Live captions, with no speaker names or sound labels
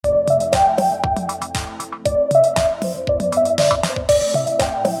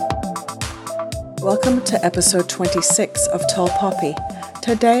to episode 26 of Tall Poppy.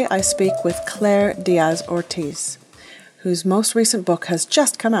 Today I speak with Claire Diaz-Ortiz, whose most recent book has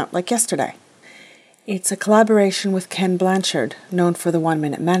just come out, like yesterday. It's a collaboration with Ken Blanchard, known for the 1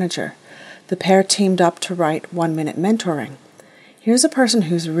 Minute Manager. The pair teamed up to write 1 Minute Mentoring. Here's a person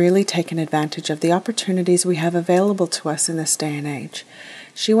who's really taken advantage of the opportunities we have available to us in this day and age.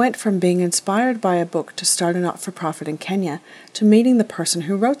 She went from being inspired by a book to start a not-for-profit in Kenya to meeting the person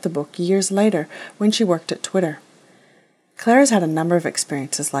who wrote the book years later when she worked at Twitter. Claire has had a number of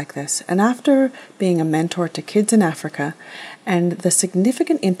experiences like this, and after being a mentor to kids in Africa and the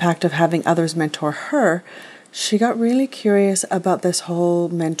significant impact of having others mentor her, she got really curious about this whole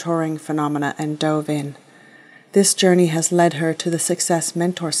mentoring phenomena and dove in. This journey has led her to the Success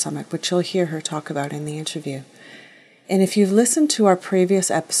Mentor Summit, which you'll hear her talk about in the interview. And if you've listened to our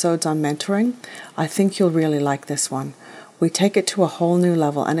previous episodes on mentoring, I think you'll really like this one. We take it to a whole new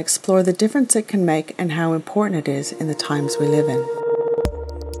level and explore the difference it can make and how important it is in the times we live in.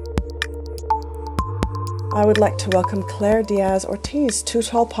 I would like to welcome Claire Diaz-Ortiz to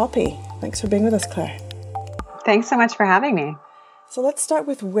Tall Poppy. Thanks for being with us, Claire. Thanks so much for having me. So let's start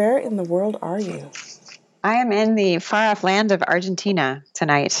with, where in the world are you? I am in the far-off land of Argentina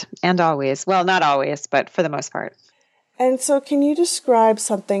tonight, and always. Well, not always, but for the most part. And so can you describe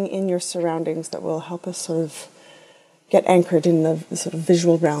something in your surroundings that will help us sort of get anchored in the sort of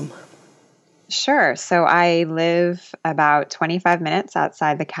visual realm? Sure. So I live about 25 minutes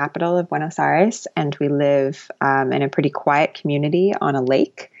outside the capital of Buenos Aires, and we live in a pretty quiet community on a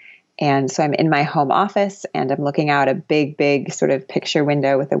lake. And so I'm in my home office, and I'm looking out a big sort of picture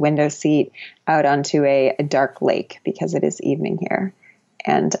window with a window seat out onto a dark lake because it is evening here.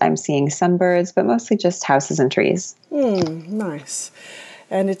 And I'm seeing some birds, but mostly just houses and trees. Nice.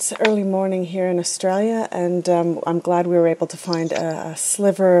 And it's early morning here in Australia, and I'm glad we were able to find a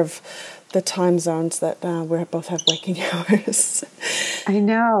sliver of the time zones that we both have waking hours. I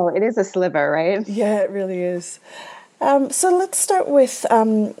know. It is a sliver, right? Yeah, it really is. So let's start with,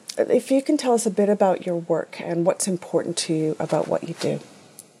 if you can tell us a bit about your work and what's important to you about what you do.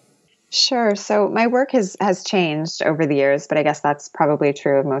 Sure. So my work has changed over the years, but I guess that's probably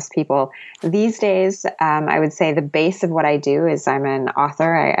true of most people. These days, I would say the base of what I do is I'm an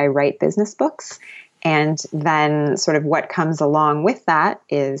author. I write business books. And then sort of what comes along with that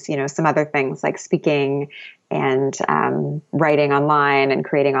is, some other things like speaking and writing online and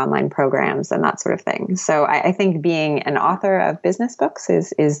creating online programs and that sort of thing. So I think being an author of business books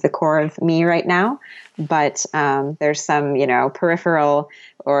is the core of me right now. But there's some, peripheral,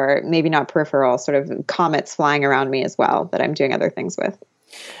 or maybe not peripheral, sort of comets flying around me as well that I'm doing other things with.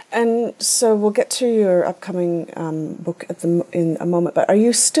 And so we'll get to your upcoming book in a moment. But are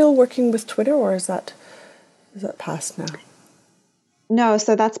you still working with Twitter, or is that past now? No,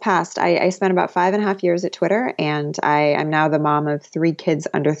 so that's past. I spent about 5.5 years at Twitter, and I am now the mom of 3 kids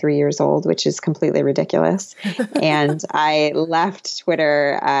under 3 years old, which is completely ridiculous. And I left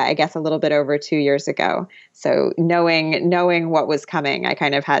Twitter, I guess, a little bit over 2 years ago. So knowing what was coming, I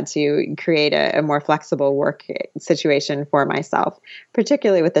kind of had to create a more flexible work situation for myself,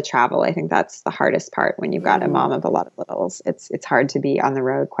 particularly with the travel. I think that's the hardest part when you've got a mom of a lot of littles. It's hard to be on the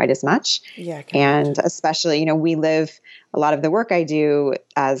road quite as much. Yeah, and especially, we live a lot of the work I do,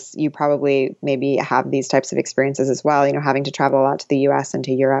 as you probably maybe have these types of experiences as well, having to travel a lot to the US and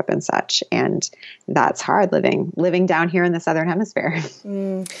to Europe and such. And that's hard living down here in the Southern Hemisphere.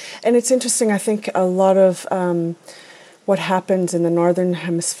 And it's interesting. I think a lot of what happens in the Northern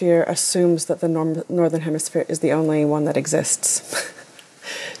Hemisphere assumes that the Northern Hemisphere is the only one that exists.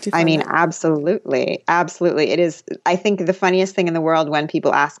 I mean, absolutely. Absolutely. It is. I think the funniest thing in the world when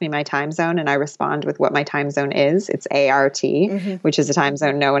people ask me my time zone and I respond with what my time zone is, it's ART, which is a time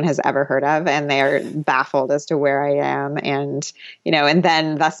zone no one has ever heard of. And they are baffled as to where I am. And, and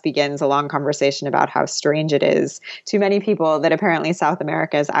then thus begins a long conversation about how strange it is to many people that apparently South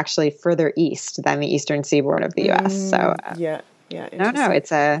America is actually further east than the eastern seaboard of the U.S. So yeah. No,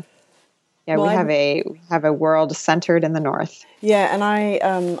 it's a... Yeah, well, we have a world centered in the north. Yeah, and I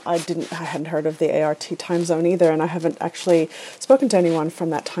hadn't heard of the ART time zone either, and I haven't actually spoken to anyone from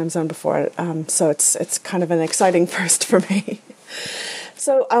that time zone before. So it's kind of an exciting first for me.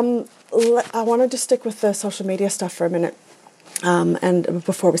 So I wanted to stick with the social media stuff for a minute. And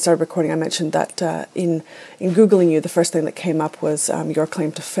before we started recording, I mentioned that in Googling you, the first thing that came up was your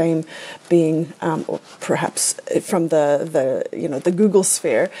claim to fame being, or perhaps from the Google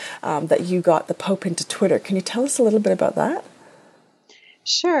sphere, that you got the Pope into Twitter. Can you tell us a little bit about that?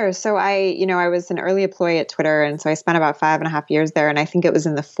 Sure. So I was an early employee at Twitter. And so I spent about 5.5 years there. And I think it was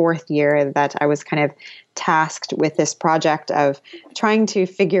in the fourth year that I was kind of tasked with this project of trying to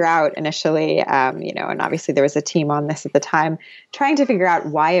figure out initially, and obviously there was a team on this at the time, trying to figure out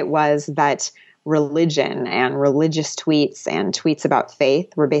why it was that religion and religious tweets and tweets about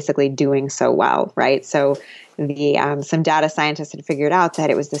faith were basically doing so well, right? So the some data scientists had figured out that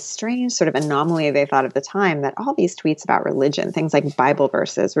it was this strange sort of anomaly they thought at the time that all these tweets about religion, things like Bible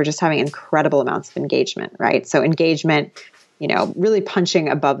verses, were just having incredible amounts of engagement, right? So engagement, really punching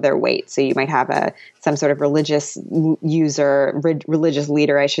above their weight. So you might have some sort of religious user, religious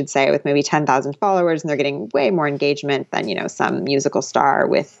leader, I should say, with maybe 10,000 followers, and they're getting way more engagement than, some musical star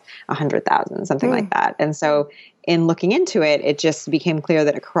with 100,000, something like that. And so in looking into it, it just became clear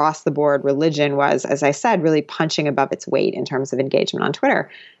that across the board, religion was, as I said, really punching above its weight in terms of engagement on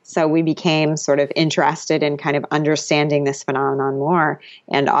Twitter. So we became sort of interested in kind of understanding this phenomenon more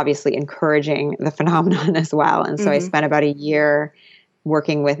and obviously encouraging the phenomenon as well. And so I spent about a year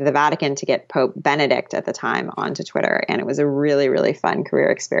working with the Vatican to get Pope Benedict at the time onto Twitter. And it was a really, really fun career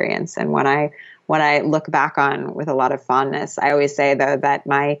experience. And when I look back on with a lot of fondness, I always say, though, that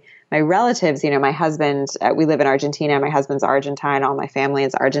my relatives, my husband, we live in Argentina. My husband's Argentine. All my family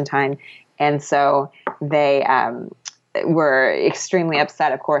is Argentine. And so they were extremely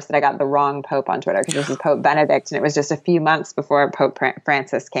upset, of course, that I got the wrong Pope on Twitter, because this is Pope Benedict. And it was just a few months before Pope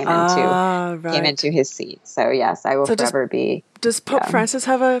Francis came into his seat. So yes, I will forever be. Does Pope Francis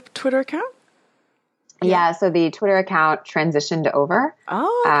have a Twitter account? Yeah, so the Twitter account transitioned over.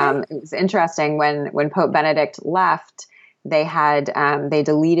 Oh, okay. It was interesting when Pope Benedict left. They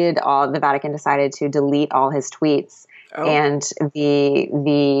deleted the Vatican decided to delete all his tweets. Oh. And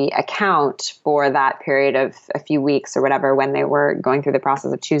the account for that period of a few weeks or whatever, when they were going through the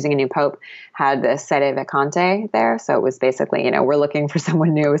process of choosing a new pope, had the sede vacante there. So it was basically, we're looking for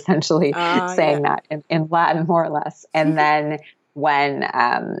someone new, essentially saying that in Latin, more or less. And then when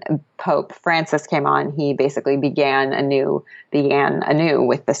Pope Francis came on, he basically began anew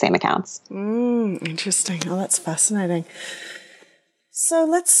with the same accounts. Interesting. Oh, that's fascinating. So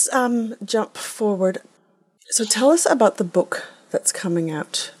let's jump forward. So tell us about the book that's coming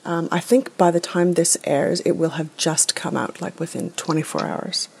out. I think by the time this airs, it will have just come out, like within 24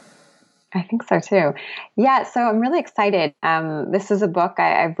 hours. I think so too. Yeah, so I'm really excited. This is a book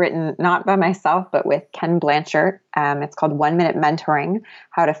I've written not by myself, but with Ken Blanchard. It's called 1 Minute Mentoring: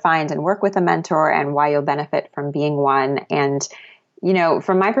 How to Find and Work with a Mentor and Why You'll Benefit from Being One. And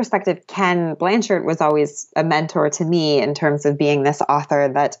from my perspective, Ken Blanchard was always a mentor to me in terms of being this author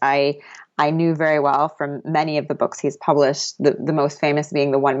that I knew very well from many of the books he's published, the most famous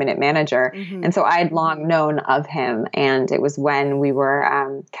being The 1 Minute Manager. Mm-hmm. And so I'd long known of him. And it was when we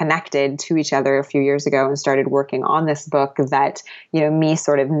were connected to each other a few years ago and started working on this book that, me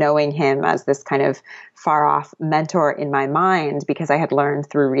sort of knowing him as this kind of far off mentor in my mind, because I had learned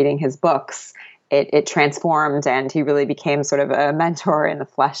through reading his books, it transformed, and he really became sort of a mentor in the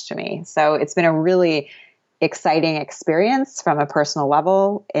flesh to me. So it's been a really exciting experience from a personal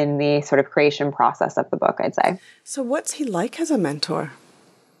level in the sort of creation process of the book, I'd say. So what's he like as a mentor?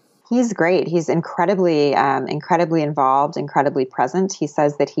 He's great. He's incredibly involved, incredibly present. He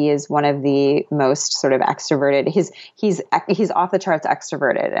says that he is one of the most sort of extroverted. He's off the charts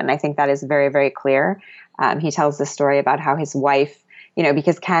extroverted, and I think that is very, very clear. He tells the story about how his wife,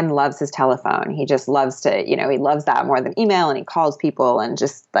 because Ken loves his telephone. He just loves to, he loves that more than email, and he calls people and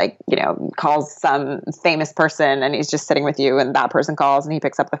just calls some famous person, and he's just sitting with you, and that person calls and he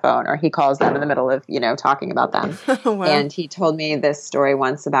picks up the phone, or he calls them in the middle of, talking about them. Wow. And he told me this story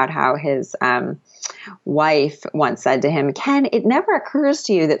once about how his wife once said to him, "Ken, it never occurs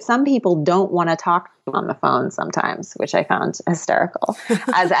to you that some people don't want to talk on the phone sometimes," which I found hysterical.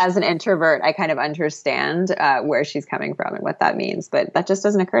 As an introvert, I kind of understand where she's coming from and what that means, but that just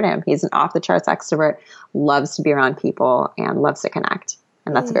doesn't occur to him. He's an off the charts extrovert, loves to be around people, and loves to connect.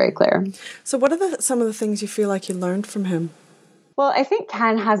 And that's very clear. So what are some of the things you feel like you learned from him? Well, I think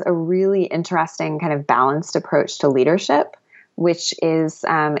Ken has a really interesting kind of balanced approach to leadership, which is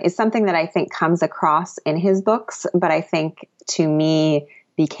something that I think comes across in his books, but I think to me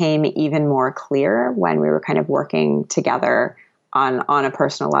became even more clear when we were kind of working together on a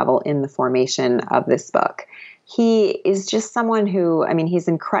personal level in the formation of this book. He is just someone who, he's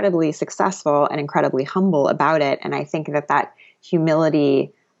incredibly successful and incredibly humble about it. And I think that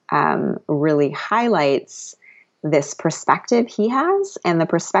humility really highlights this perspective he has. And the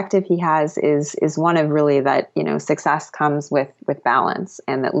perspective he has is one of really that, success comes with balance,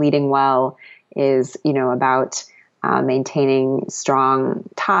 and that leading well is, about maintaining strong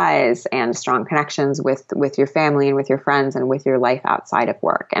ties and strong connections with your family and with your friends and with your life outside of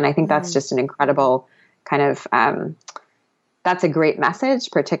work. And I think that's just an incredible kind of, that's a great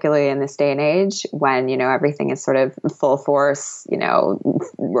message, particularly in this day and age when, everything is sort of full force,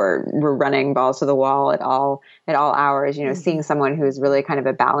 we're running balls to the wall at all hours, seeing someone who's really kind of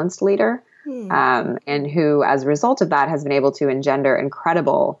a balanced leader, and who, as a result of that, has been able to engender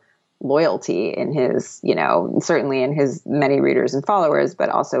incredible loyalty in his, certainly in his many readers and followers, but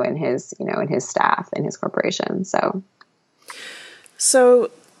also in his, in his staff and his corporation. So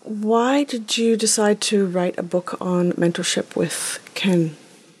why did you decide to write a book on mentorship with Ken?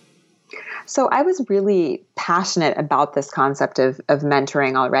 So I was really passionate about this concept of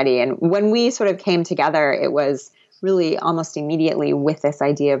mentoring already. And when we sort of came together, it was really almost immediately with this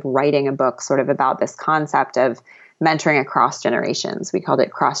idea of writing a book sort of about this concept of mentoring across generations. We called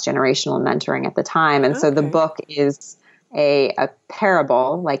it cross-generational mentoring at the time. And so the book is a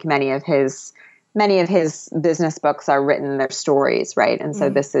parable, like many of his business books are written, they're stories, right? And so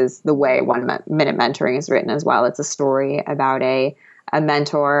this is the way 1 Minute Mentoring is written as well. It's a story about a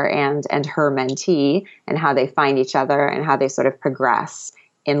mentor and her mentee and how they find each other and how they sort of progress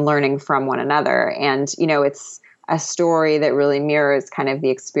in learning from one another. And, it's a story that really mirrors kind of the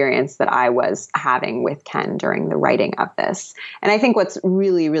experience that I was having with Ken during the writing of this. And I think what's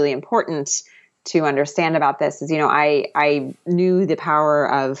really, really important to understand about this is, I knew the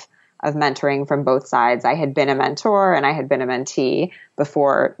power of mentoring from both sides. I had been a mentor and I had been a mentee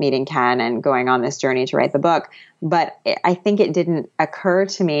before meeting Ken and going on this journey to write the book. But I think it didn't occur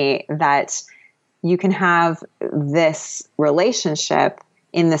to me that you can have this relationship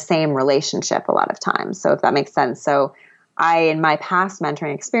in the same relationship a lot of times. So if that makes sense. So in my past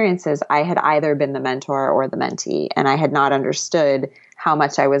mentoring experiences, I had either been the mentor or the mentee, and I had not understood how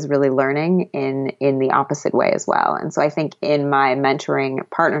much I was really learning in the opposite way as well. And so I think in my mentoring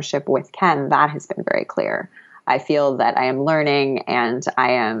partnership with Ken, that has been very clear. I feel that I am learning and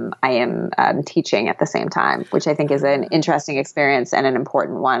I am teaching at the same time, which I think is an interesting experience and an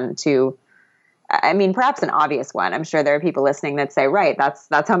important one to, perhaps an obvious one. I'm sure there are people listening that say, right, that's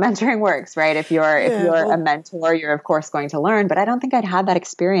how mentoring works, right? If you're a mentor, you're of course going to learn, but I don't think I'd had that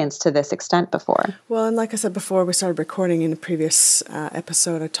experience to this extent before. Well, and like I said before we started recording in a previous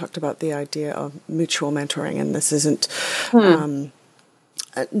episode, I talked about the idea of mutual mentoring, and this isn't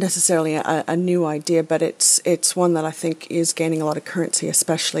necessarily a new idea, but it's one that I think is gaining a lot of currency,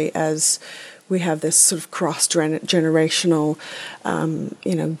 especially as we have this sort of cross-generational,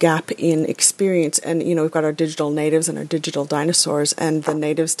 gap in experience. And, we've got our digital natives and our digital dinosaurs, and the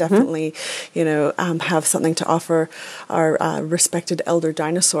natives definitely, have something to offer our respected elder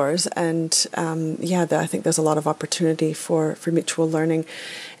dinosaurs. And, I think there's a lot of opportunity for mutual learning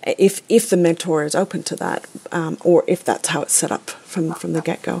if the mentor is open to that, or if that's how it's set up from the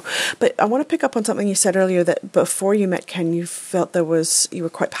get-go. But I want to pick up on something you said earlier, that before you met Ken, you felt you were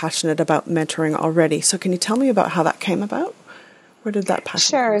quite passionate about mentoring already. So can you tell me about how that came about? Where did that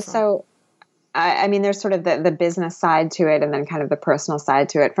passion come from? So, there's sort of the business side to it and then kind of the personal side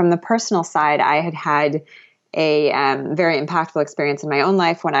to it. From the personal side, I had a very impactful experience in my own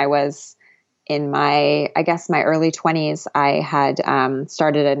life when I was in my early 20s. I had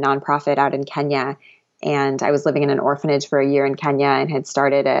started a nonprofit out in Kenya, and I was living in an orphanage for a year in Kenya and had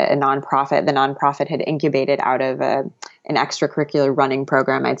started a nonprofit. The nonprofit had incubated out of an extracurricular running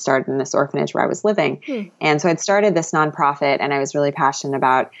program I'd started in this orphanage where I was living. And so I'd started this nonprofit, and I was really passionate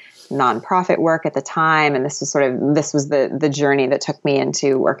about nonprofit work at the time. And this was the journey that took me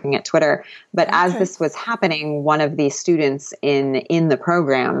into working at Twitter. But as this was happening, one of the students in the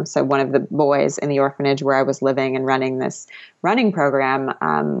program, so one of the boys in the orphanage where I was living and running this running program,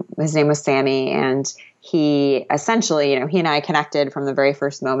 his name was Sammy, and he essentially, he and I connected from the very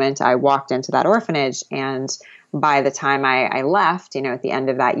first moment I walked into that orphanage. And by the time I left, at the end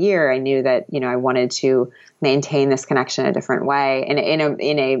of that year, I knew that, I wanted to maintain this connection a different way,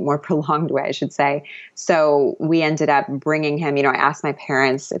 in a more prolonged way, I should say. So we ended up bringing him, I asked my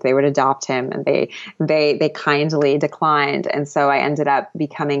parents if they would adopt him, and they kindly declined. And so I ended up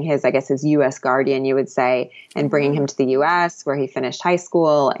becoming his U.S. guardian, you would say, and bringing him to the U.S. where he finished high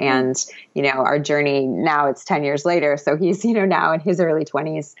school. And, our journey now, it's 10 years later. So he's, now in his early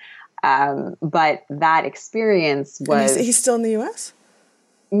 20s. But that experience was... He's still in the U.S.?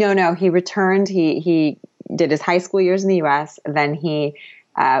 No, he returned. He did his high school years in the U.S. Then he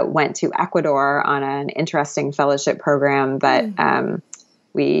went to Ecuador on an interesting fellowship program that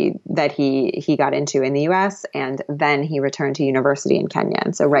he got into in the U.S. And then he returned to university in Kenya.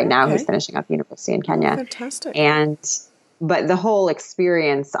 And so right now he's finishing up university in Kenya. Fantastic. But the whole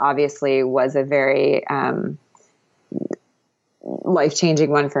experience obviously was a very life-changing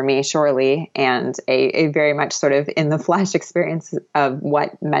one for me, surely, and a very much sort of in the flesh experience of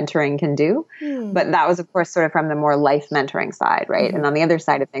what mentoring can do. But that was, of course, sort of from the more life mentoring side, right? And on the other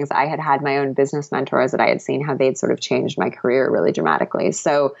side of things, I had my own business mentors that I had seen how they'd sort of changed my career really dramatically.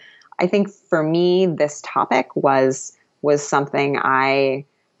 So I think for me, this topic was something I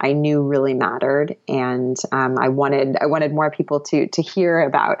knew really mattered, and I wanted more people to hear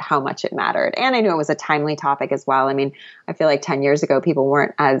about how much it mattered. And I knew it was a timely topic as well. I mean, I feel like 10 years ago, people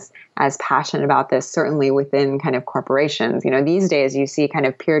weren't as passionate about this, certainly within kind of corporations. You know, these days you see kind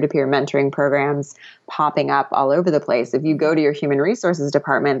of peer-to-peer mentoring programs popping up all over the place. If you go to your human resources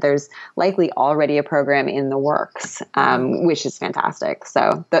department, there's likely already a program in the works, which is fantastic.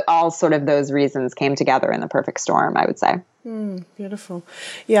 So all sort of those reasons came together in the perfect storm, I would say. Beautiful.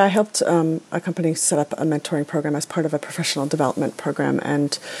 Yeah, I helped a company set up a mentoring program as part of a professional development program.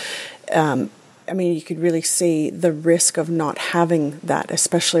 And I mean, you could really see the risk of not having that,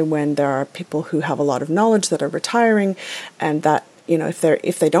 especially when there are people who have a lot of knowledge that are retiring, and that, you know,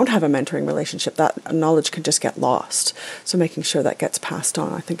 if they don't have a mentoring relationship, that knowledge can just get lost. So making sure that gets passed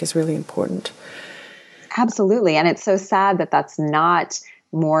on, I think, is really important. Absolutely. And it's so sad that that's not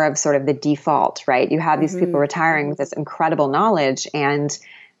more of sort of the default, right? You have these people retiring with this incredible knowledge, and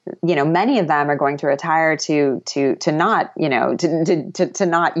you know, many of them are going to retire to not, you know, to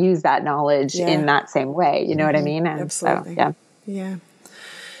not use that knowledge in that same way. You know what I mean? And absolutely. So, yeah.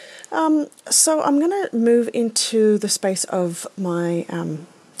 So I'm going to move into the space of my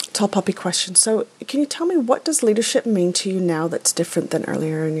tall poppy question. So can you tell me, what does leadership mean to you now that's different than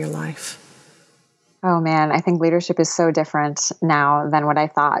earlier in your life? Oh man, I think leadership is so different now than what I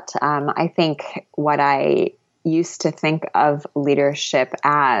thought. I think what I used to think of leadership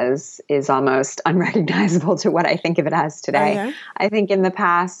as is almost unrecognizable to what I think of it as today. Okay. I think in the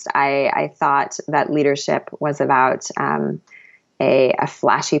past, I thought that leadership was about a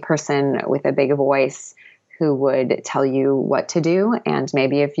flashy person with a big voice who would tell you what to do, and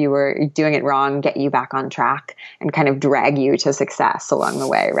maybe if you were doing it wrong, get you back on track and kind of drag you to success along the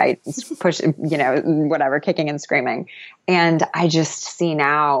way, right? Push, you know, whatever, kicking and screaming. And I just see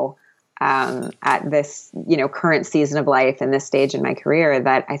now at this, you know, current season of life and this stage in my career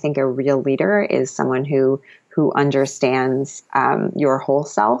that I think a real leader is someone who understands your whole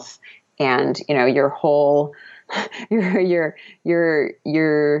self and, you know, your whole your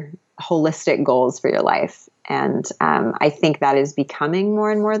holistic goals for your life. And I think that is becoming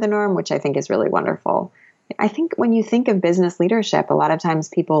more and more the norm, which I think is really wonderful. I think when you think of business leadership, a lot of times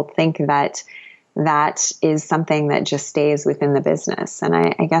people think that is something that just stays within the business. And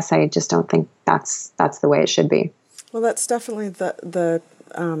I guess I just don't think that's the way it should be. Well, that's definitely the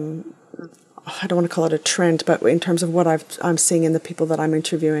I don't want to call it a trend, but in terms of what I'm seeing in the people that I'm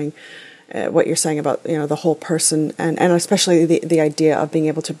interviewing, what you're saying about, you know, the whole person, and especially the idea of being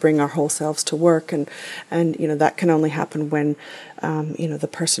able to bring our whole selves to work, and you know, that can only happen when you know, the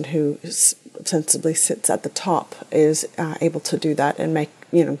person who sensibly sits at the top is able to do that and make,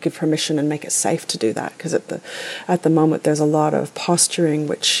 you know, give permission and make it safe to do that, because at the moment there's a lot of posturing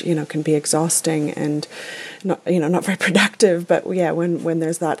which, you know, can be exhausting and not, you know, not very productive. But yeah, when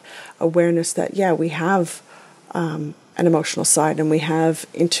there's that awareness that we have an emotional side, and we have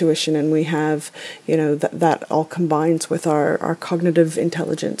intuition, and we have, you know, that all combines with our cognitive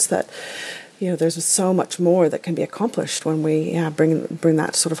intelligence, that, you know, there's so much more that can be accomplished when we bring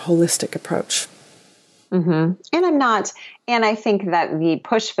that sort of holistic approach. Mm-hmm. And I think that the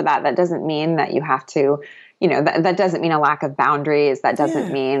push for that doesn't mean that you have to, you know, that doesn't mean a lack of boundaries. That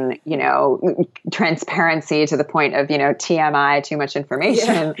doesn't mean, you know, transparency to the point of, you know, TMI, too much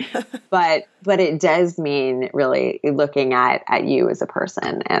information. Yeah. but it does mean really looking at you as a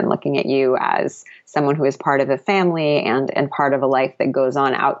person, and looking at you as someone who is part of a family and part of a life that goes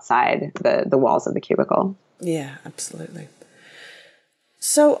on outside the walls of the cubicle. Yeah, absolutely.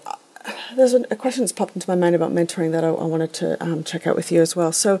 So there's a question that's popped into my mind about mentoring that I wanted to check out with you as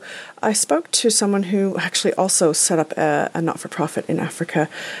well. So I spoke to someone who actually also set up a not-for-profit in Africa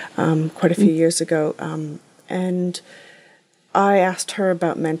quite a few years ago, and I asked her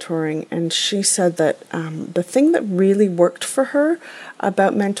about mentoring, and she said that the thing that really worked for her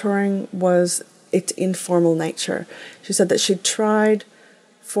about mentoring was its informal nature. She said that she'd tried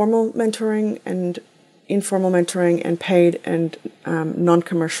formal mentoring and informal mentoring and paid and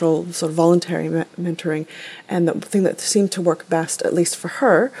non-commercial sort of voluntary mentoring, and the thing that seemed to work best, at least for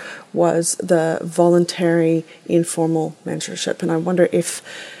her, was the voluntary informal mentorship. And I wonder if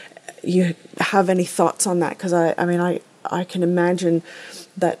you have any thoughts on that, because I can imagine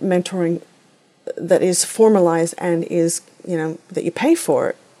that mentoring that is formalized and is, you know, that you pay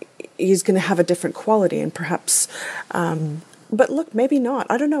for, he's going to have a different quality, and perhaps, but look, maybe not.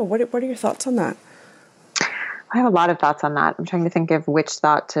 I don't know. What are your thoughts on that? I have a lot of thoughts on that. I'm trying to think of which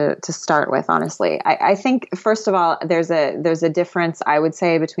thought to start with, honestly. I think, first of all, there's a difference, I would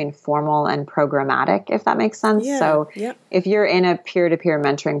say, between formal and programmatic, if that makes sense. Yeah, so yeah. If you're in a peer-to-peer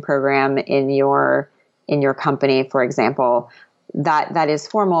mentoring program in your company, for example, that is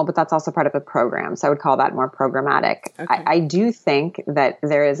formal, but that's also part of a program. So I would call that more programmatic. Okay. I do think that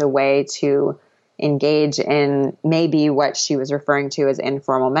there is a way to engage in maybe what she was referring to as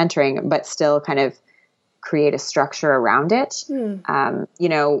informal mentoring, but still kind of create a structure around it.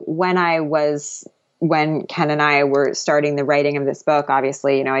 When Ken and I were starting the writing of this book,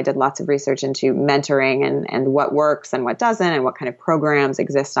 obviously, I did lots of research into mentoring and what works and what doesn't and what kind of programs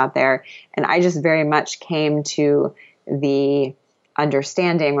exist out there. And I just very much came to the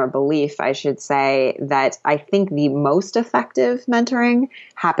understanding or belief, I should say, that I think the most effective mentoring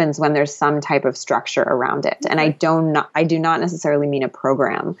happens when there's some type of structure around it. Okay. And I do not necessarily mean a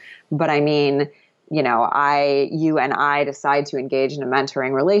program, but I mean, you and I decide to engage in a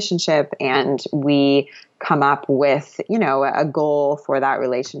mentoring relationship, and we come up with, a goal for that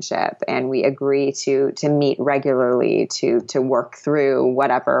relationship, and we agree to meet regularly to work through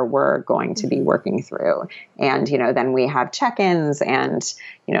whatever we're going to be working through. And, then we have check-ins and,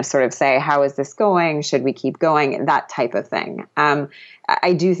 sort of say, how is this going? Should we keep going? That type of thing.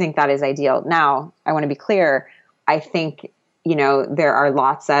 I do think that is ideal. Now, I want to be clear. I think there are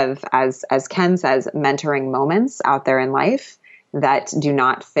lots of, as Ken says, mentoring moments out there in life that do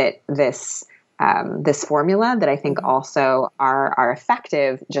not fit this formula that I think also are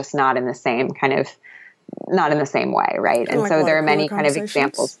effective, just not in the same way, right? And so there are many kind of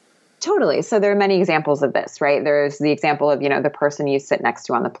examples. Totally. So there are many examples of this, right? There's the example of, the person you sit next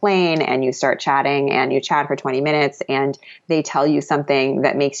to on the plane and you start chatting and you chat for 20 minutes and they tell you something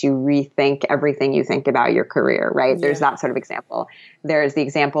that makes you rethink everything you think about your career, right? Yeah. There's that sort of example. There's the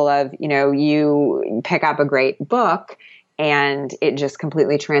example of, you pick up a great book and it just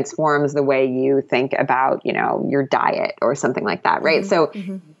completely transforms the way you think about, your diet or something like that, right?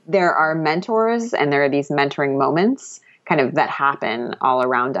 Mm-hmm. So there are mentors and there are these mentoring moments kind of that happen all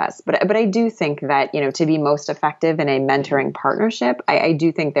around us. But I do think that, to be most effective in a mentoring partnership, I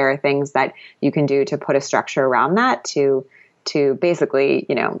do think there are things that you can do to put a structure around that to basically,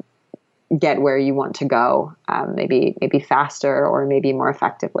 get where you want to go, maybe faster or maybe more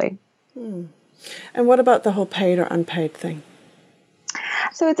effectively. And what about the whole paid or unpaid thing?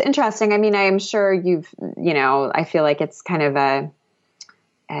 So it's interesting. I mean, I am sure I feel like it's kind of a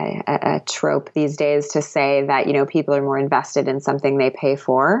trope these days to say that, people are more invested in something they pay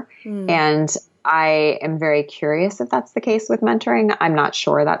for. And I am very curious if that's the case with mentoring. I'm not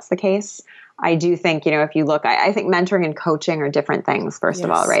sure that's the case. I do think, if you look, I think mentoring and coaching are different things, first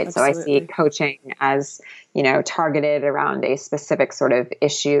of all, right? Absolutely. So I see coaching as, targeted around a specific sort of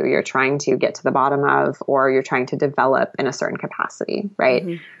issue you're trying to get to the bottom of, or you're trying to develop in a certain capacity,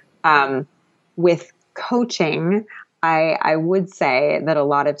 right? Mm-hmm. With coaching, I would say that a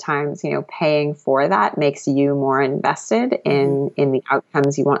lot of times, paying for that makes you more invested in the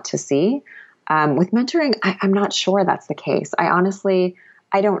outcomes you want to see. With mentoring, I'm not sure that's the case.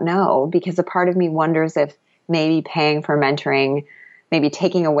 I don't know, because a part of me wonders if maybe paying for mentoring, maybe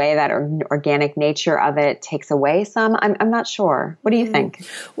taking away that organic nature of it takes away some. I'm not sure. What do you think?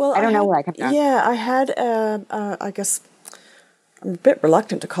 Well, I don't know where I come from. Yeah, I had, I guess, I'm a bit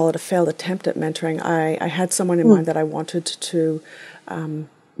reluctant to call it a failed attempt at mentoring. I had someone in mind that I wanted to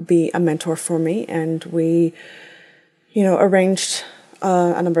be a mentor for me, and we, arranged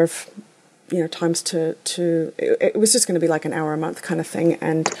a number of, times to it was just going to be like an hour a month kind of thing,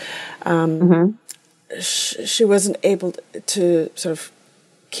 and she wasn't able to sort of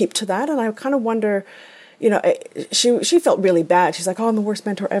keep to that, and I kind of wonder. She felt really bad. She's like, "Oh, I'm the worst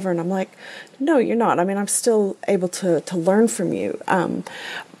mentor ever," and I'm like, "No, you're not. I mean, I'm still able to learn from you."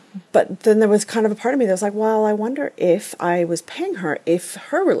 But then there was kind of a part of me that was like, "Well, I wonder if I was paying her, if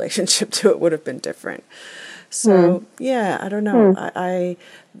her relationship to it would have been different." So yeah, I don't know.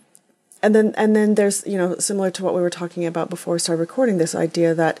 And then there's similar to what we were talking about before we started recording, this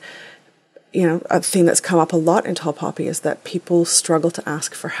idea that. A theme that's come up a lot in Tall Poppy is that people struggle to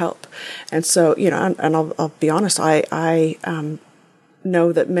ask for help. And so, and I'll be honest, I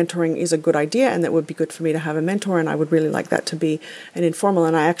know that mentoring is a good idea and that it would be good for me to have a mentor, and I would really like that to be an informal.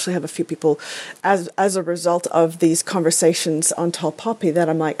 And I actually have a few people as a result of these conversations on Tall Poppy that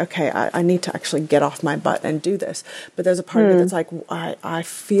I'm like, okay, I need to actually get off my butt and do this. But there's a part of it that's like, I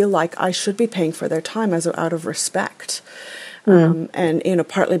feel like I should be paying for their time out of respect. And,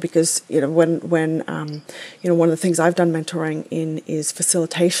 partly because, when one of the things I've done mentoring in is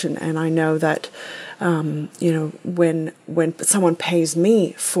facilitation. And I know that, when someone pays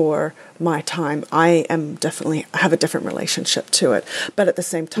me for my time, I have a different relationship to it. But at the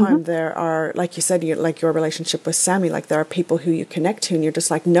same time, there are, like you said, like your relationship with Sammy, like there are people who you connect to and you're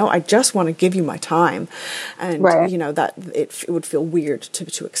just like, no, I just want to give you my time. And, that it would feel weird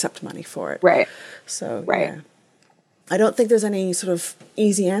to accept money for it. Right. So, right. Yeah. I don't think there's any sort of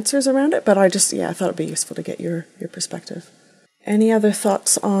easy answers around it, but I thought it'd be useful to get your perspective. Any other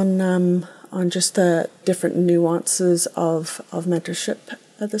thoughts on just the different nuances of mentorship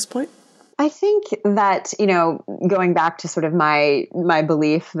at this point? I think that, going back to sort of my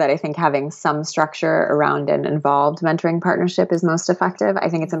belief that I think having some structure around an involved mentoring partnership is most effective. I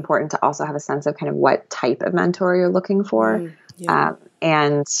think it's important to also have a sense of kind of what type of mentor you're looking for.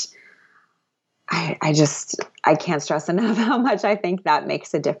 And I can't stress enough how much I think that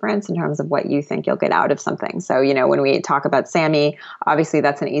makes a difference in terms of what you think you'll get out of something. So, when we talk about Sammy, obviously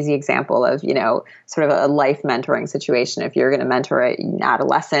that's an easy example of, sort of a life mentoring situation. If you're going to mentor an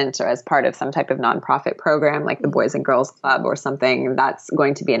adolescent or as part of some type of nonprofit program like the Boys and Girls Club or something, that's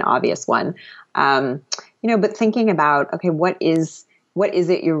going to be an obvious one. But thinking about, okay, what is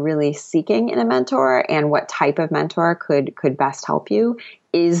it you're really seeking in a mentor, and what type of mentor could best help you?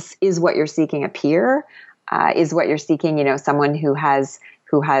 Is what you're seeking a peer? Is what you're seeking, someone who has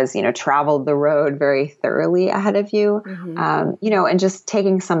traveled the road very thoroughly ahead of you, and just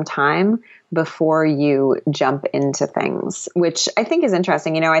taking some time before you jump into things, which I think is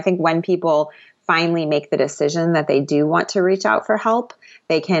interesting. I think when people finally make the decision that they do want to reach out for help,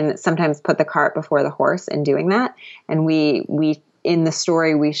 they can sometimes put the cart before the horse in doing that. And we in the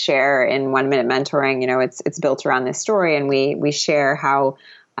story we share in 1 Minute Mentoring, it's built around this story, and we share how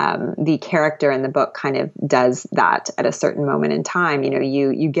the character in the book kind of does that at a certain moment in time.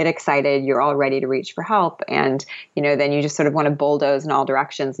 You get excited, you're all ready to reach for help, and then you just sort of want to bulldoze in all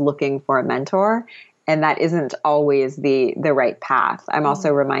directions looking for a mentor, and that isn't always the right path. I'm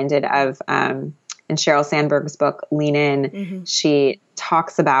also reminded of in Sheryl Sandberg's book Lean In, she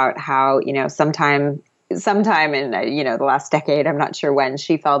talks about how sometime in the last decade, I'm not sure when,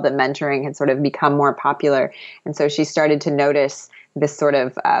 she felt that mentoring had sort of become more popular, and so she started to notice this sort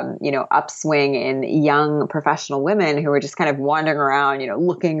of upswing in young professional women who were just kind of wandering around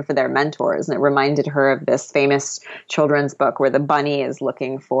looking for their mentors. And it reminded her of this famous children's book where the bunny is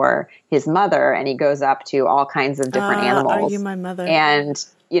looking for his mother, and he goes up to all kinds of different animals. Are you my mother? And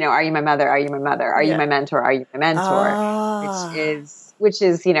are you my mother? Are you my mother? Are you my mentor? Are you my mentor? Which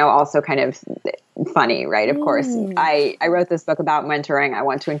is also kind of funny, right? Of course, I wrote this book about mentoring. I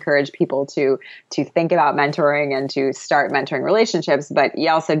want to encourage people to think about mentoring and to start mentoring relationships, but you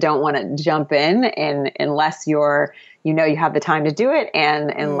also don't want to jump in unless you have the time to do it, and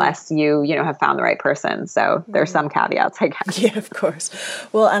unless you have found the right person. So there's some caveats, I guess. Yeah, of course.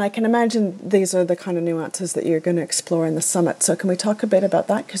 Well, and I can imagine these are the kind of nuances that you're going to explore in the summit. So can we talk a bit about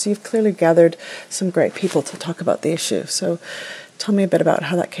that? Because you've clearly gathered some great people to talk about the issue. So tell me a bit about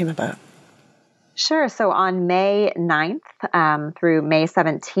how that came about. Sure. So on May 9th through May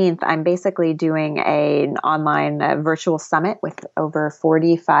 17th, I'm basically doing an online virtual summit with over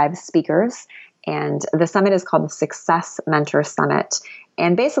 45 speakers. And the summit is called the Success Mentor Summit.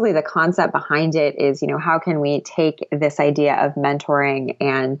 And basically the concept behind it is, how can we take this idea of mentoring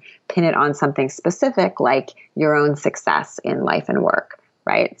and pin it on something specific like your own success in life and work?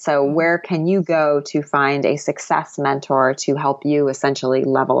 Right? So where can you go to find a success mentor to help you essentially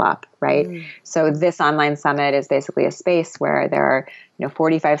level up, right? So this online summit is basically a space where there are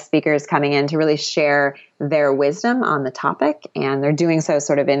 45 speakers coming in to really share their wisdom on the topic. And they're doing so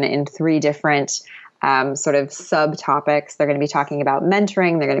sort of in three different sort of subtopics. They're going to be talking about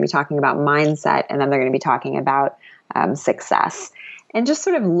mentoring, they're going to be talking about mindset, and then they're going to be talking about success. And just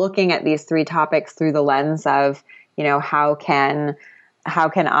sort of looking at these three topics through the lens of, how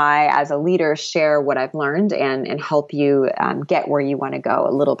can I, as a leader, share what I've learned and help you get where you want to go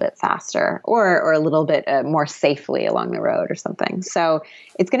a little bit faster or a little bit more safely along the road or something. So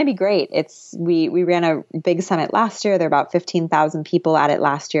it's going to be great. We ran a big summit last year. There were about 15,000 people at it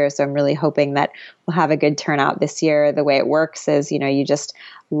last year. So I'm really hoping that we'll have a good turnout this year. The way it works is, you just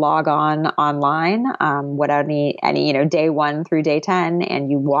log on online, any day 1 through day 10,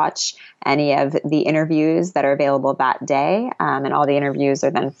 and you watch any of the interviews that are available that day. And all the interviews are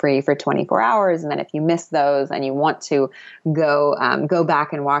then free for 24 hours. And then if you miss those and you want to go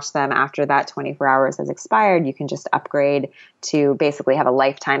back and watch them after that 24 hours has expired, you can just upgrade to basically have a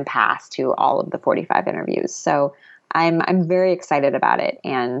lifetime pass to all of the 45 interviews. So I'm very excited about it.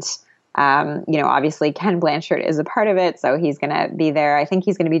 And Obviously Ken Blanchard is a part of it, so he's going to be there. I think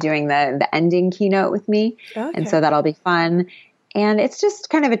he's going to be doing the ending keynote with me. Okay. And so that'll be fun. And it's just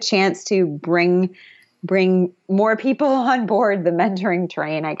kind of a chance to bring more people on board the mentoring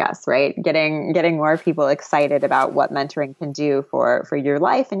train, I guess, right? Getting more people excited about what mentoring can do for your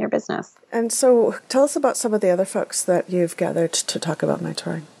life and your business. And so tell us about some of the other folks that you've gathered to talk about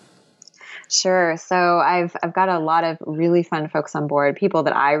mentoring. Sure. So I've got a lot of really fun folks on board, people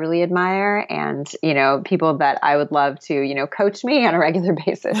that I really admire and, people that I would love to, coach me on a regular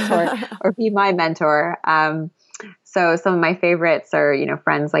basis or be my mentor. So some of my favorites are,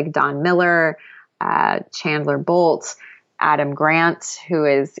 friends like Don Miller, Chandler Bolt, Adam Grant, who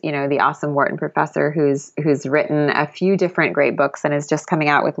is, the awesome Wharton professor who's written a few different great books and is just coming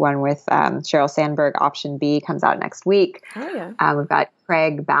out with one with Sheryl Sandberg. Option B comes out next week. Oh, yeah. We've got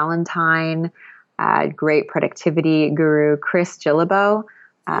Craig Ballantyne, great productivity guru, Chris Gillibo.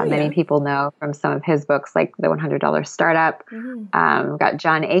 Many people know from some of his books, like The $100 Startup. Mm-hmm. We've got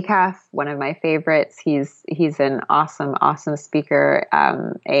John Acuff, one of my favorites. He's an awesome speaker,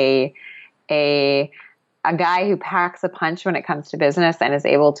 a guy who packs a punch when it comes to business and is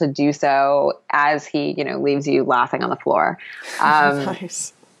able to do so as he, leaves you laughing on the floor.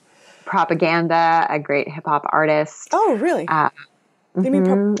 Nice. Propaganda, a great hip hop artist. Oh, really? You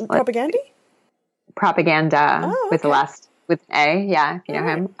mean Propaganda? Propaganda with with A. Yeah, if you know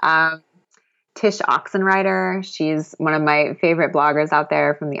him. Tish Oxenreider. She's one of my favorite bloggers out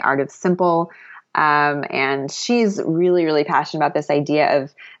there from The Art of Simple. And she's really, really passionate about this idea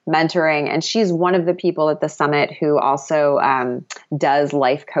of mentoring. And she's one of the people at the summit who also does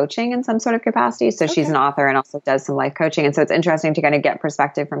life coaching in some sort of capacity. So she's an author and also does some life coaching. And so it's interesting to kind of get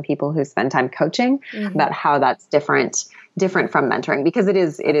perspective from people who spend time coaching about how that's different from mentoring, because it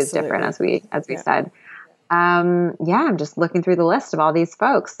is different, as we said. I'm just looking through the list of all these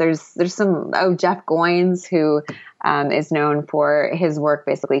folks. There's some, Jeff Goins, who is known for his work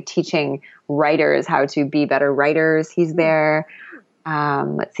basically teaching writers how to be better writers. He's there.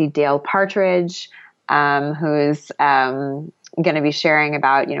 Let's see, Dale Partridge, who's going to be sharing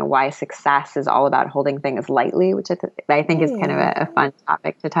about, why success is all about holding things lightly, which I think is kind of a fun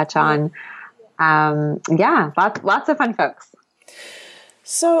topic to touch on. Lots of fun folks.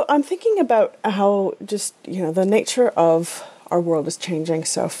 So I'm thinking about how just, the nature of our world is changing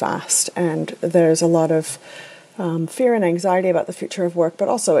so fast, and there's a lot of fear and anxiety about the future of work, but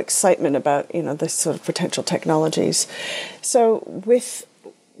also excitement about, this sort of potential technologies. So with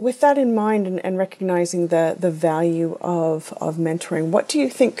that in mind and recognizing the value of mentoring, what do you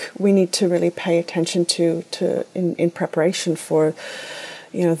think we need to really pay attention to in preparation for,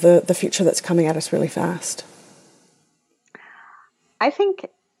 the future that's coming at us really fast? I think,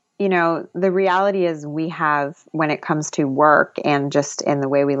 the reality is we have, when it comes to work and just in the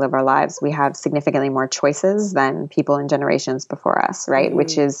way we live our lives, we have significantly more choices than people in generations before us, right? Mm-hmm.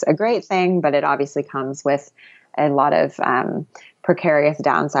 Which is a great thing, but it obviously comes with a lot of precarious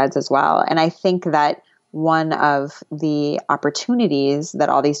downsides as well. And I think that one of the opportunities that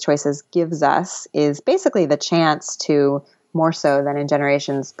all these choices gives us is basically the chance to, more so than in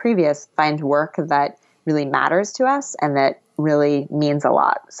generations previous, find work that really matters to us and that really means a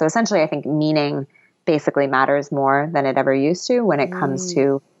lot. So essentially, I think meaning basically matters more than it ever used to when it comes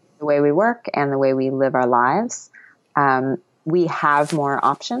to the way we work and the way we live our lives. We have more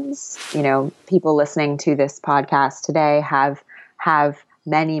options. People listening to this podcast today have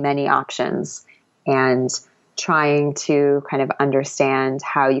many, many options, and trying to kind of understand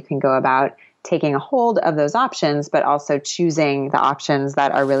how you can go about taking a hold of those options, but also choosing the options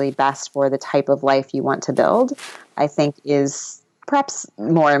that are really best for the type of life you want to build, I think is perhaps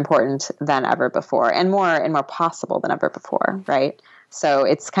more important than ever before, and more possible than ever before, right? So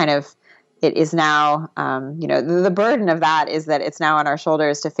it is now, the burden of that is that it's now on our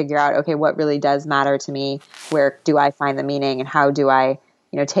shoulders to figure out, okay, what really does matter to me? Where do I find the meaning, and how do I,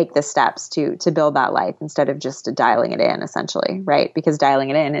 take the steps to build that life instead of just dialing it in, essentially, right? Because dialing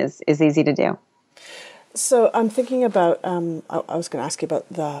it in is easy to do. So I'm thinking about, I was going to ask you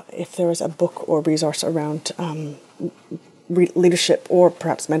about if there was a book or resource around leadership or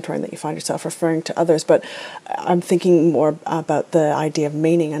perhaps mentoring that you find yourself referring to others, but I'm thinking more about the idea of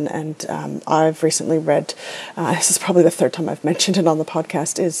meaning, and I've recently read, this is probably the third time I've mentioned it on the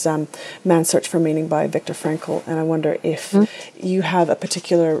podcast, is Man's Search for Meaning by Viktor Frankl, and I wonder if you have a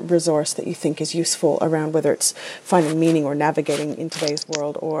particular resource that you think is useful around whether it's finding meaning or navigating in today's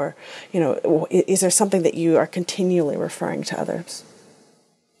world, or, is there something that you are continually referring to others?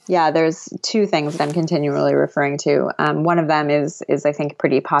 Yeah, there's two things that I'm continually referring to. One of them is I think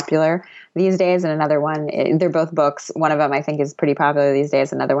pretty popular these days, and another one, they're both books. One of them I think is pretty popular these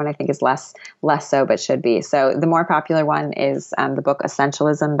days. Another one I think is less so, but should be. So the more popular one is the book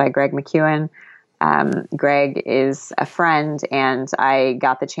Essentialism by Greg McKeown. Greg is a friend, and I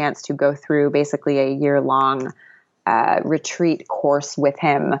got the chance to go through basically a year-long retreat course with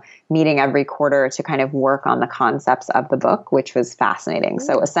him, meeting every quarter to kind of work on the concepts of the book, which was fascinating.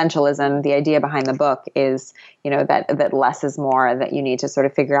 So essentialism, the idea behind the book is, that less is more, that you need to sort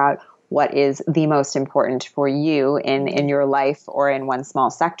of figure out what is the most important for you in your life or in one small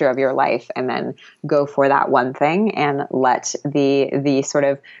sector of your life, and then go for that one thing and let the sort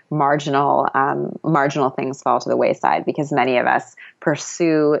of marginal things fall to the wayside, because many of us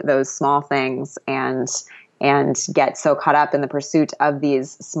pursue those small things and get so caught up in the pursuit of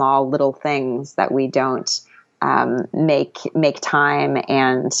these small little things that we don't make time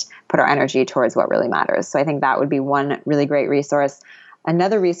and put our energy towards what really matters. So I think that would be one really great resource.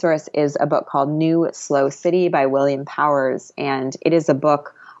 Another resource is a book called New Slow City by William Powers, and it is a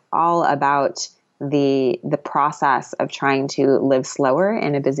book all about the process of trying to live slower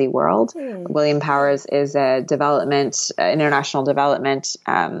in a busy world. William Powers is a international development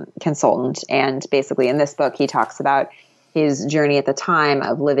consultant, and basically in this book he talks about his journey at the time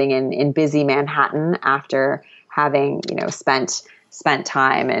of living in busy Manhattan after having spent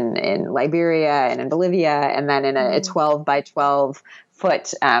time in Liberia and in Bolivia, and then in a 12 by 12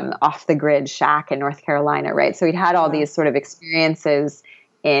 foot off the grid shack in North Carolina, right? So he'd had all these sort of experiences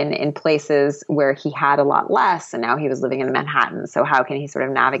in places where he had a lot less, and now he was living in Manhattan. So how can he sort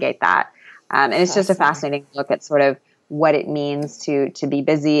of navigate that? And it's just a fascinating look at sort of what it means to be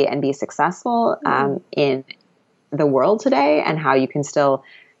busy and be successful in the world today, and how you can still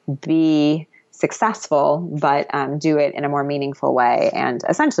be successful, but do it in a more meaningful way and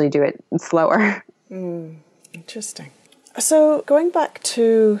essentially do it slower. Interesting. So going back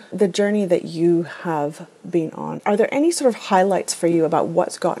to the journey that you have been on, are there any sort of highlights for you about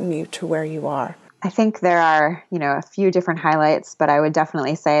what's gotten you to where you are? I think there are, a few different highlights, but I would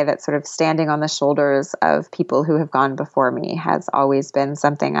definitely say that sort of standing on the shoulders of people who have gone before me has always been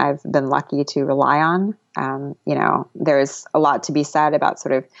something I've been lucky to rely on. There's a lot to be said about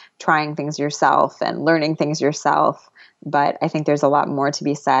sort of trying things yourself and learning things yourself. But I think there's a lot more to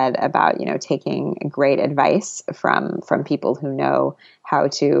be said about, taking great advice from people who know how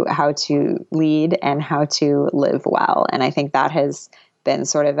to lead and how to live well. And I think that has been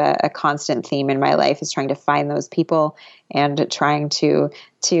sort of a constant theme in my life, is trying to find those people and trying to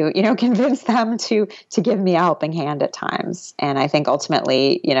convince them to give me a helping hand at times. And I think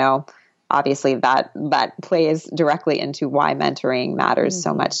ultimately, obviously that plays directly into why mentoring matters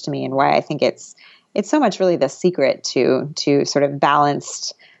so much to me, and why I think it's so much really the secret to sort of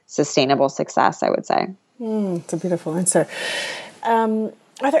balanced, sustainable success, I would say. It's a beautiful answer.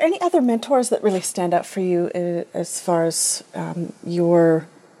 Are there any other mentors that really stand out for you as far as your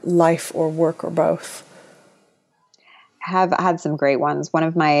life or work or both? Have had some great ones. One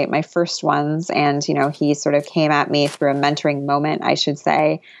of my first ones, and he sort of came at me through a mentoring moment, I should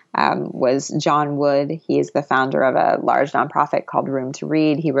say, was John Wood. He is the founder of a large nonprofit called Room to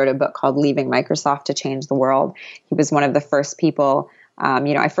Read. He wrote a book called Leaving Microsoft to Change the World. He was one of the first people.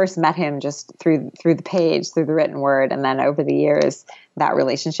 I first met him just through the page, through the written word, and then over the years, that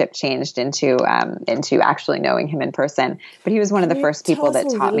relationship changed into actually knowing him in person. But he was one of the first people that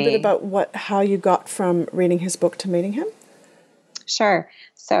taught me. Tell us a little bit about how you got from reading his book to meeting him. Sure.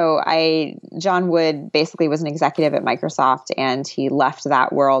 So John Wood basically was an executive at Microsoft, and he left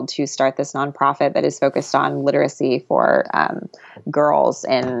that world to start this nonprofit that is focused on literacy for girls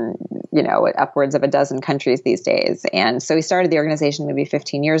in, upwards of a dozen countries these days. And so he started the organization maybe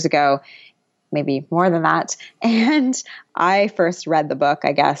 15 years ago, maybe more than that. And I first read the book,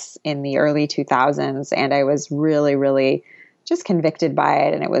 I guess, in the early 2000s, and I was really, really just convicted by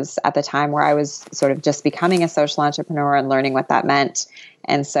it. And it was at the time where I was sort of just becoming a social entrepreneur and learning what that meant.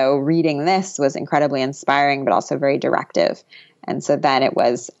 And so reading this was incredibly inspiring, but also very directive. And so then it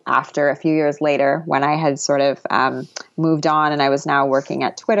was after a few years later when I had sort of moved on, and I was now working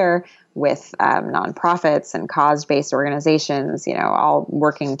at Twitter with nonprofits and cause-based organizations, all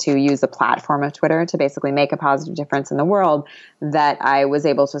working to use the platform of Twitter to basically make a positive difference in the world, that I was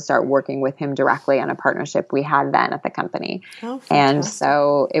able to start working with him directly on a partnership we had then at the company. Oh, and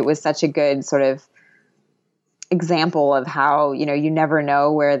so it was such a good sort of example of how, you never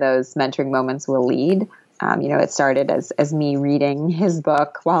know where those mentoring moments will lead. It started as me reading his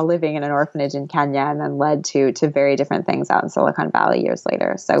book while living in an orphanage in Kenya, and then led to very different things out in Silicon Valley years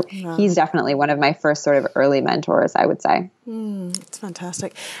later. So he's definitely one of my first sort of early mentors, I would say. It's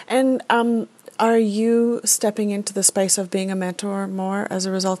fantastic. And are you stepping into the space of being a mentor more as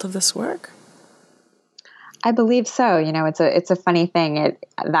a result of this work? I believe so. It's a funny thing.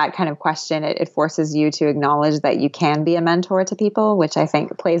 That kind of question, it forces you to acknowledge that you can be a mentor to people, which I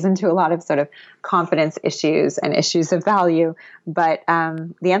think plays into a lot of sort of confidence issues and issues of value. But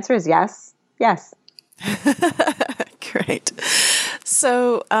the answer is yes. Yes. Great.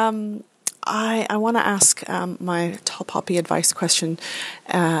 So I want to ask my tall poppy advice question.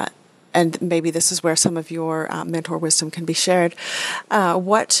 And maybe this is where some of your mentor wisdom can be shared.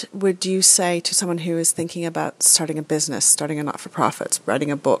 What would you say to someone who is thinking about starting a business, starting a not-for-profit,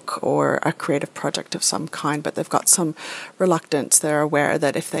 writing a book, or a creative project of some kind, but they've got some reluctance? They're aware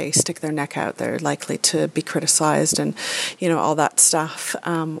that if they stick their neck out, they're likely to be criticized and, all that stuff.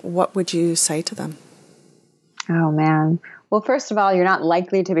 What would you say to them? Oh, man. Well, first of all, you're not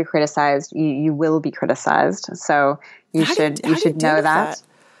likely to be criticized. You will be criticized. So you should know that.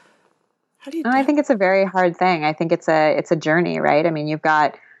 How do you do I think it's a very hard thing. I think it's a journey, right? I mean, you've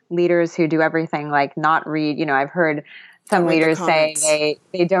got leaders who do everything like not read. I've heard some leaders say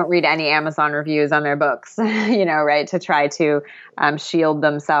they don't read any Amazon reviews on their books, right, to try to shield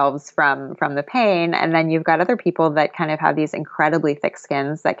themselves from the pain. And then you've got other people that kind of have these incredibly thick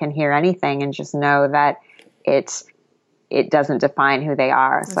skins that can hear anything and just know that it doesn't define who they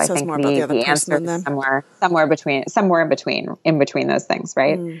are. So I think the answer is somewhere in between those things,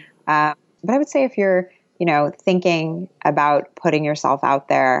 right? But I would say if you're, thinking about putting yourself out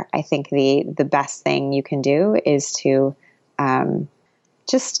there, I think the best thing you can do is to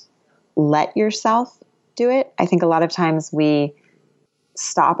just let yourself do it. I think a lot of times we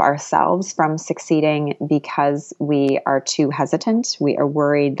stop ourselves from succeeding because we are too hesitant. We are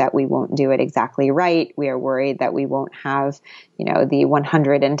worried that we won't do it exactly right. We are worried that we won't have, the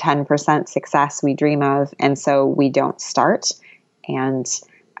 110% success we dream of. And so we don't start. And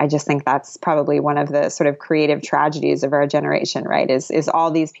I just think that's probably one of the sort of creative tragedies of our generation, right? Is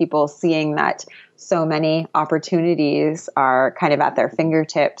all these people seeing that so many opportunities are kind of at their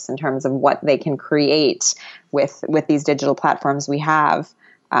fingertips in terms of what they can create with these digital platforms we have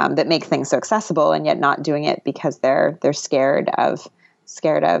that make things so accessible, and yet not doing it because they're scared of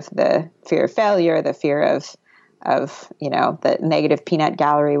the fear of failure, the fear of the negative peanut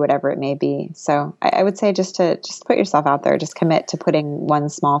gallery, whatever it may be. So I would say just put yourself out there, just commit to putting one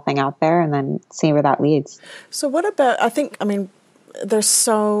small thing out there and then see where that leads. So what about, there's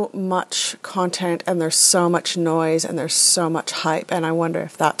so much content and there's so much noise and there's so much hype. And I wonder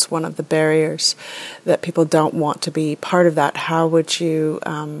if that's one of the barriers that people don't want to be part of that. How would you,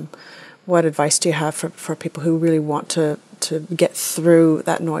 what advice do you have for people who really want to get through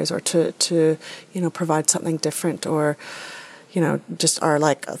that noise, or to provide something different, or just are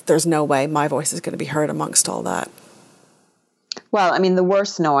like, there's no way my voice is going to be heard amongst all that? Well, I mean, the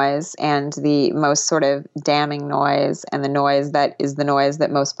worst noise and the most sort of damning noise, and the noise that is the noise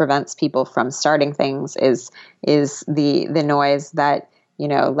that most prevents people from starting things, is the noise that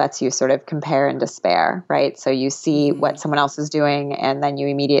lets you sort of compare and despair, right? So you see what someone else is doing, and then you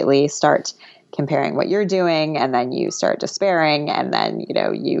immediately start comparing what you're doing, and then you start despairing, and then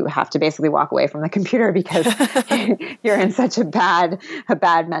you have to basically walk away from the computer because you're in such a bad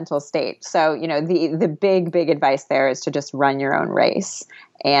mental state. So the big advice there is to just run your own race,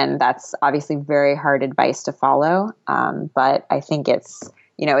 and that's obviously very hard advice to follow, but I think it's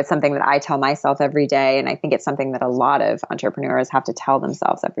something that I tell myself every day, and I think it's something that a lot of entrepreneurs have to tell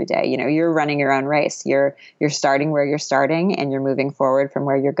themselves every day. You're running your own race. You're starting where you're starting, and you're moving forward from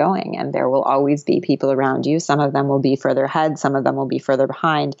where you're going. And there will always be people around you. Some of them will be further ahead. Some of them will be further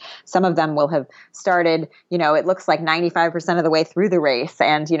behind. Some of them will have started, it looks like 95% of the way through the race,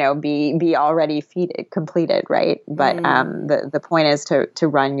 and, be already completed, right? But the point is to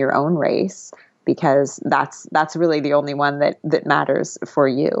run your own race, because that's really the only one that matters for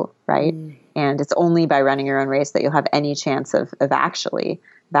you, right? And it's only by running your own race that you'll have any chance of actually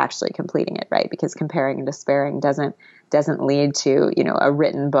completing it, right? Because comparing and despairing doesn't lead to a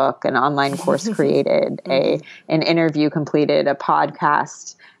written book, an online course created, an interview completed, a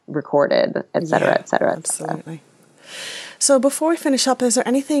podcast recorded, et cetera, et cetera. Absolutely. So before we finish up, is there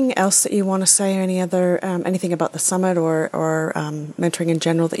anything else that you want to say, or anything about the summit or mentoring in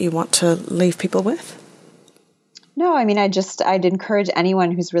general that you want to leave people with? No, I mean, I'd encourage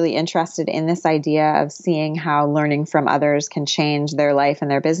anyone who's really interested in this idea of seeing how learning from others can change their life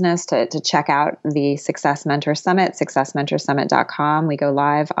and their business to check out the Success Mentor Summit, successmentorsummit.com. We go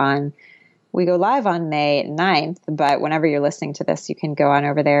live on We go live on May 9th, but whenever you're listening to this, you can go on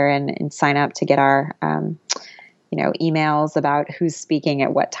over there and sign up to get our emails about who's speaking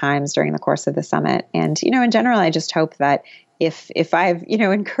at what times during the course of the summit. And, in general, I just hope that if I've,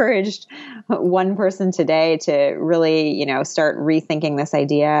 encouraged one person today to really, start rethinking this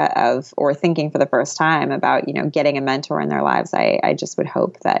idea of, or thinking for the first time about, getting a mentor in their lives, I just would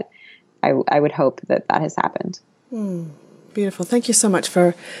hope that, I would hope that has happened. Beautiful. Thank you so much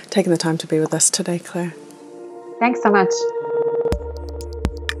for taking the time to be with us today, Claire. Thanks so much.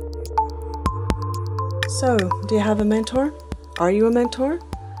 So, do you have a mentor? Are you a mentor?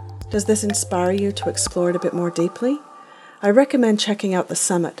 Does this inspire you to explore it a bit more deeply? I recommend checking out the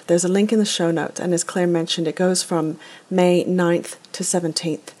summit. There's a link in the show notes, and as Claire mentioned, it goes from May 9th to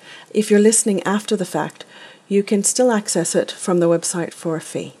 17th. If you're listening after the fact, you can still access it from the website for a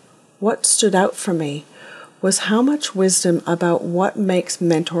fee. What stood out for me was how much wisdom about what makes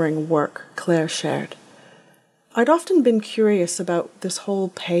mentoring work Claire shared. I'd often been curious about this whole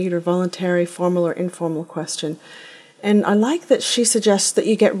paid or voluntary, formal or informal question, and I like that she suggests that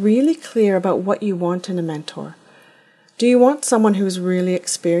you get really clear about what you want in a mentor. Do you want someone who's really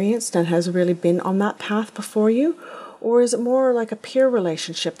experienced and has really been on that path before you, or is it more like a peer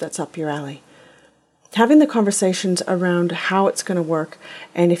relationship that's up your alley? Having the conversations around how it's going to work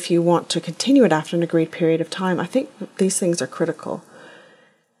and if you want to continue it after an agreed period of time, I think these things are critical.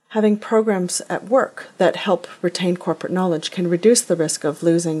 Having programs at work that help retain corporate knowledge can reduce the risk of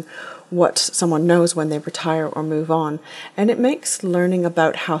losing what someone knows when they retire or move on, and it makes learning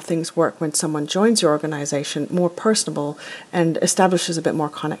about how things work when someone joins your organization more personable and establishes a bit more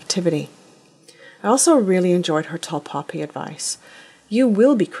connectivity. I also really enjoyed her tall poppy advice. You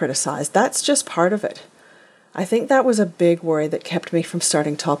will be criticized. That's just part of it. I think that was a big worry that kept me from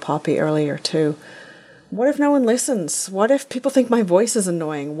starting Tall Poppy earlier too. What if no one listens? What if people think my voice is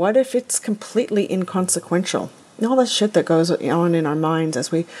annoying? What if it's completely inconsequential? All the shit that goes on in our minds as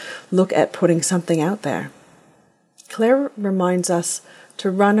we look at putting something out there. Claire reminds us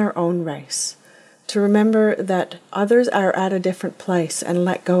to run our own race, to remember that others are at a different place and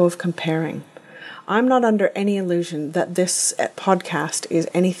let go of comparing. I'm not under any illusion that this podcast is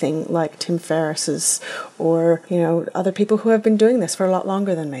anything like Tim Ferriss's or, other people who have been doing this for a lot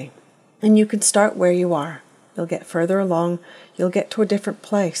longer than me. And you can start where you are. You'll get further along. You'll get to a different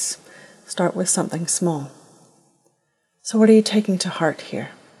place. Start with something small. So what are you taking to heart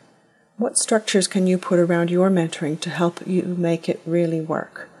here? What structures can you put around your mentoring to help you make it really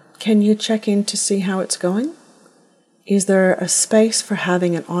work? Can you check in to see how it's going? Is there a space for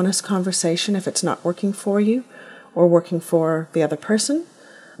having an honest conversation if it's not working for you or working for the other person?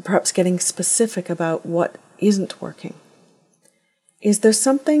 Perhaps getting specific about what isn't working. Is there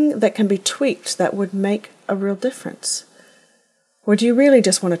something that can be tweaked that would make a real difference? Or do you really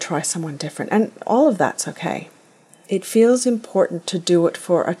just want to try someone different? And all of that's okay. It feels important to do it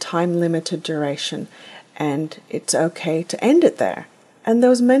for a time-limited duration, and it's okay to end it there. And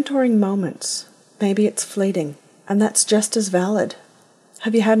those mentoring moments, maybe it's fleeting, and that's just as valid.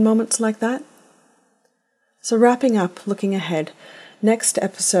 Have you had moments like that? So wrapping up, looking ahead, next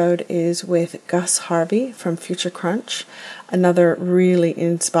episode is with Gus Harvey from Future Crunch, another really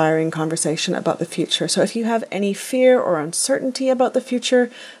inspiring conversation about the future. So if you have any fear or uncertainty about the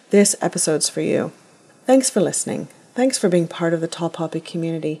future, this episode's for you. Thanks for listening. Thanks for being part of the Tall Poppy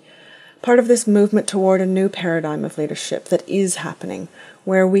community, part of this movement toward a new paradigm of leadership that is happening,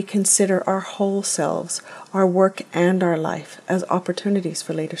 where we consider our whole selves, our work and our life as opportunities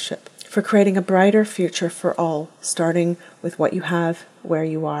for leadership, for creating a brighter future for all, starting with what you have, where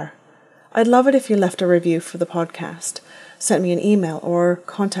you are. I'd love it if you left a review for the podcast, sent me an email, or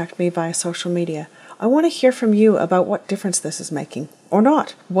contact me via social media. I want to hear from you about what difference this is making, or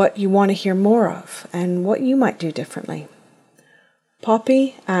not, what you want to hear more of, and what you might do differently.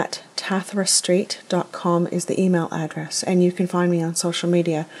 poppy@tathrastreet.com is the email address, and you can find me on social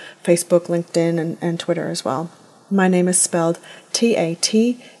media, Facebook, LinkedIn, and Twitter as well. My name is spelled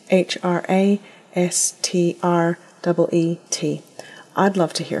TATHRASTREET. I'd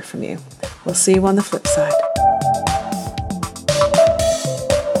love to hear from you. We'll see you on the flip side.